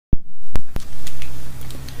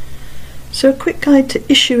So a quick guide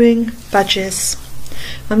to issuing badges.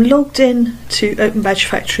 I'm logged in to Open Badge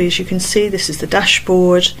Factory. As you can see, this is the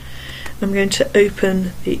dashboard. I'm going to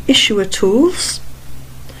open the issuer tools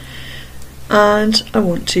and I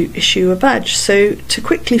want to issue a badge. So to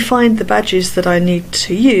quickly find the badges that I need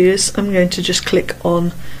to use, I'm going to just click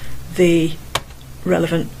on the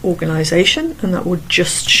relevant organisation and that will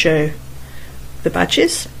just show the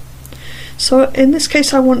badges. So in this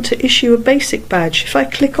case I want to issue a basic badge. If I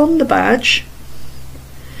click on the badge,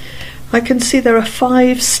 I can see there are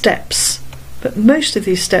 5 steps, but most of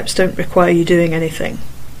these steps don't require you doing anything.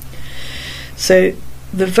 So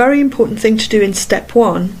the very important thing to do in step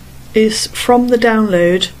 1 is from the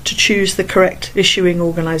download to choose the correct issuing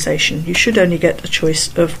organisation. You should only get a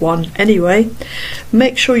choice of one anyway.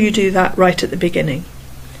 Make sure you do that right at the beginning.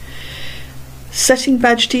 Setting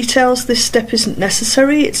badge details, this step isn't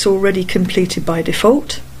necessary, it's already completed by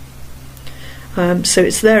default. So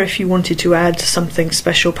it's there if you wanted to add something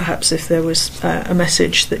special, perhaps if there was a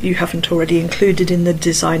message that you haven't already included in the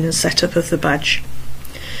design and setup of the badge.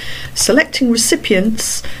 Selecting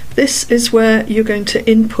recipients, this is where you're going to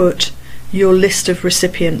input your list of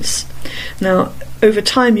recipients. Now over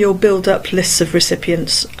time you'll build up lists of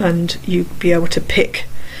recipients and you'll be able to pick,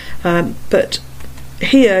 but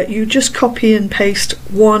here you just copy and paste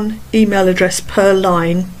one email address per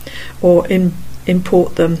line or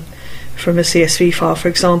import them from a CSV file, for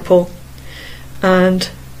example, and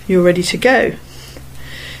you're ready to go.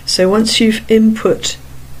 So once you've input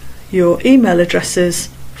your email addresses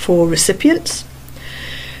for recipients,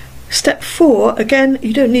 step 4, again,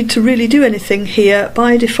 you don't need to really do anything here.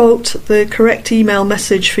 By default, the correct email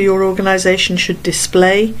message for your organisation should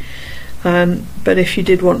display. But if you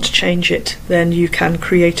did want to change it, then you can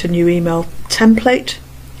create a new email template.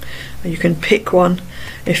 You can pick one.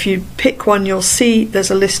 If you pick one, you'll see there's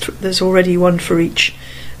a list, there's already one for each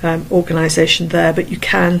organisation there, but you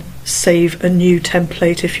can save a new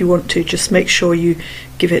template if you want to. Just make sure you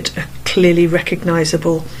give it a clearly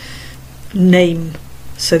recognisable name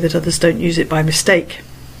so that others don't use it by mistake.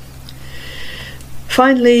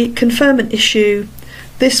 Finally, confirm an issue.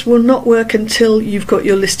 This will not work until you've got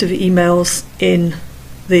your list of emails in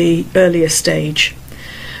the earlier stage.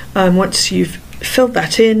 Once you've filled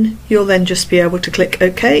that in, you'll then just be able to click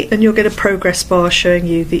OK and you'll get a progress bar showing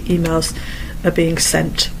you the emails are being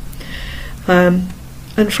sent. And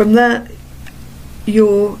from there,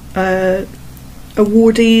 your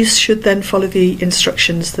awardees should then follow the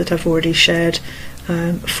instructions that I've already shared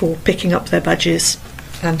for picking up their badges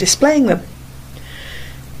and displaying them.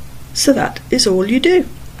 So that is all you do.